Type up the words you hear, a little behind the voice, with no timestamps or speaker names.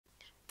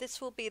this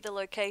will be the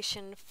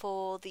location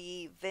for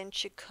the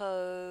Venture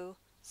Co.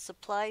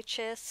 supply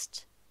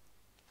chest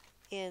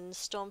in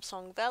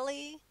Stormsong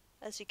Valley.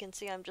 As you can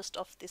see, I'm just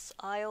off this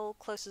isle.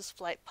 Closest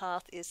flight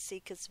path is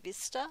Seeker's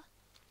Vista.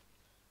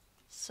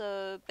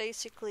 So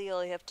basically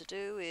all you have to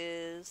do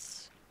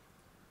is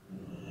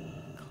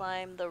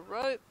climb the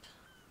rope,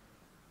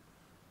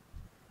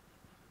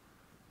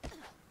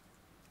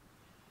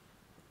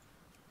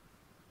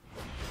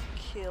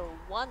 kill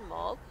one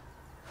mob,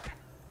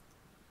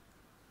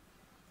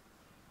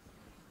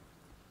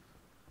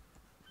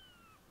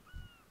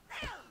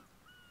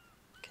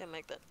 okay,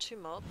 make that 2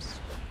 mobs.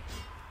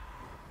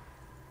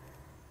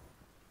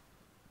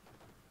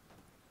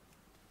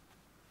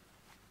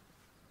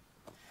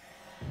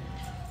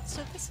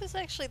 So this is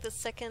actually the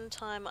second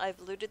time I've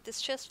looted this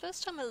chest.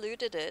 First time I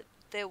looted it,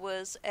 there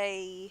was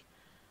a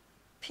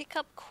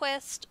pickup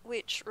quest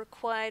which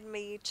required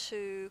me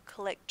to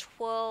collect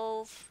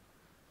 12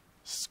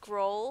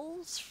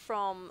 scrolls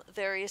from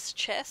various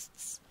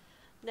chests.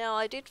 Now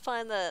I did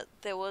find that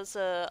there was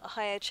a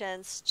higher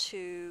chance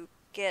to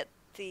get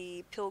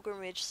the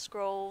Pilgrimage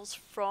Scrolls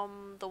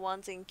from the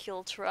ones in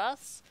Kul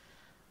Tiras.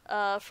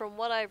 From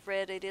what I've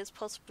read, it is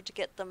possible to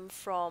get them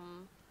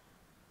from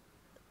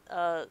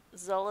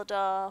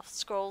Zoladar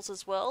scrolls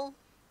as well,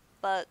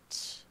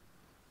 but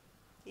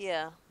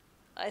yeah,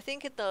 I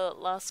think in the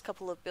last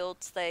couple of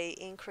builds they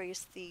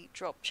increased the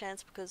drop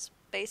chance because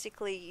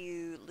basically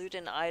you loot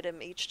an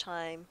item each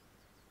time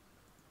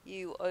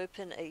you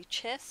open a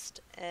chest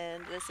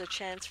and there's a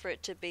chance for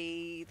it to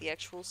be the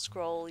actual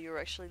scroll you're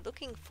actually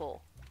looking for.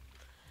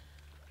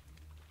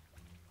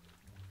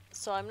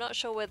 So I'm not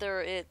sure whether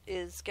it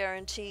is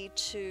guaranteed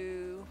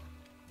to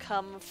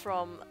come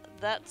from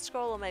that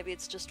scroll or maybe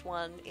it's just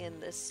one in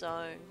this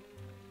zone,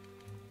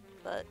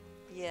 but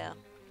yeah,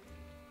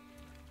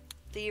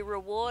 the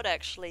reward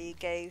actually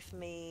gave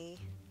me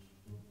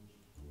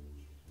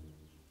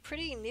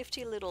pretty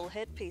nifty little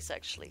headpiece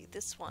actually,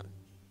 this one.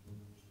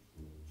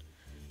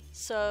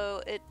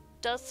 So it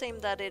does seem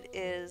that it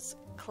is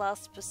class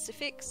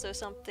specific, so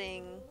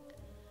something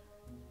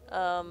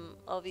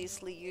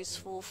obviously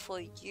useful for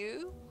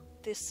you.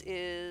 This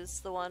is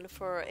the one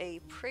for a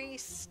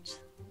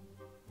priest.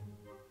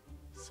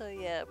 So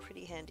yeah,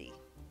 pretty handy.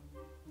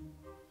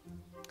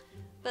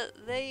 But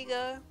there you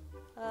go,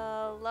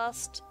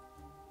 last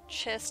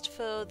chest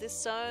for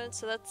this zone,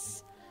 so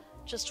that's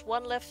just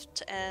one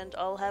left and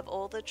I'll have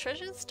all the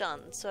treasures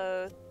done.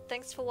 So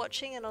thanks for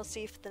watching and I'll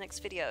see you for the next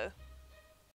video.